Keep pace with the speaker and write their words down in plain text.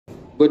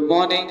Good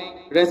morning,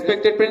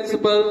 respected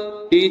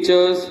principal,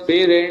 teachers,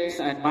 parents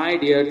and my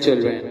dear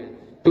children.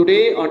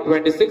 Today on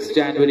 26th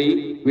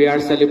January, we are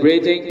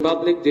celebrating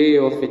Republic Day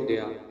of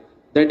India,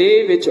 the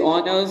day which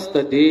honors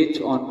the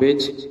date on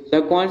which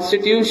the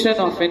Constitution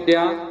of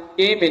India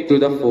came into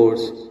the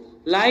force.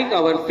 Like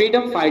our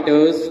freedom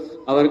fighters,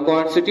 our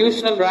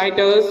constitutional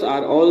writers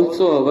are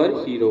also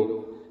our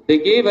hero. They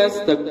gave us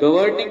the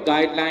governing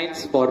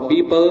guidelines for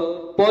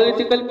people,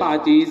 political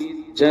parties,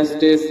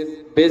 justice,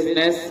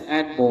 business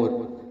and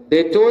more.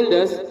 They told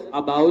us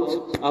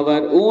about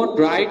our own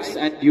rights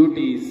and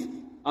duties.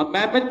 A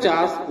mammoth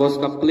task was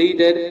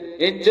completed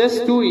in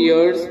just 2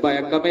 years by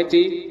a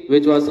committee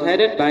which was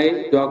headed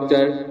by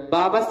Dr.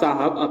 Baba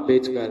Sahab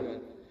Ambedkar.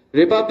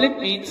 Republic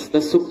means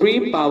the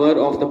supreme power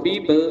of the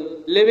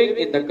people living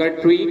in the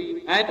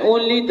country, and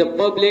only the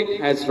public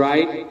has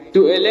right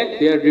to elect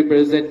their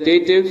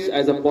representatives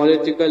as a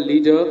political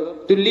leader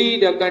to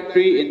lead a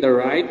country in the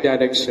right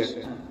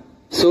direction.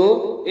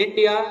 So,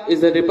 India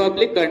is a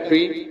republic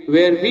country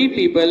where we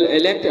people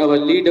elect our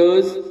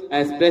leaders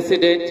as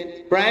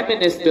president, prime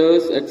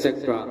ministers,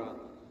 etc.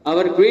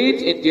 Our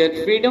great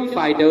Indian freedom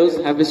fighters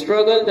have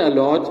struggled a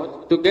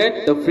lot to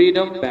get the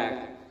freedom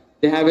back.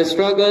 They have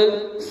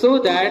struggled so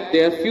that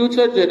their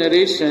future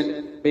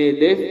generation may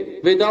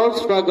live without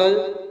struggle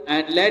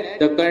and lead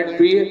the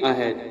country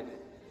ahead.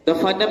 The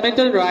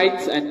fundamental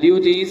rights and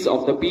duties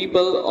of the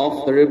people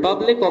of the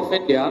Republic of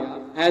India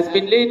has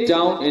been laid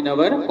down in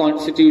our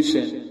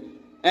Constitution.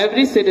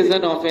 Every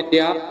citizen of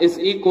India is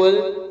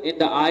equal in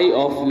the eye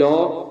of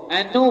law,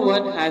 and no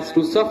one has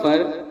to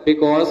suffer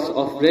because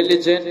of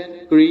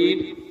religion,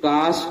 creed,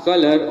 caste,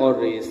 color or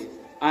race.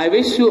 I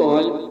wish you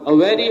all a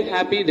very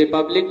happy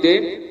Republic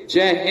Day.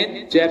 Jai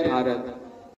Hind, Jai Bharat.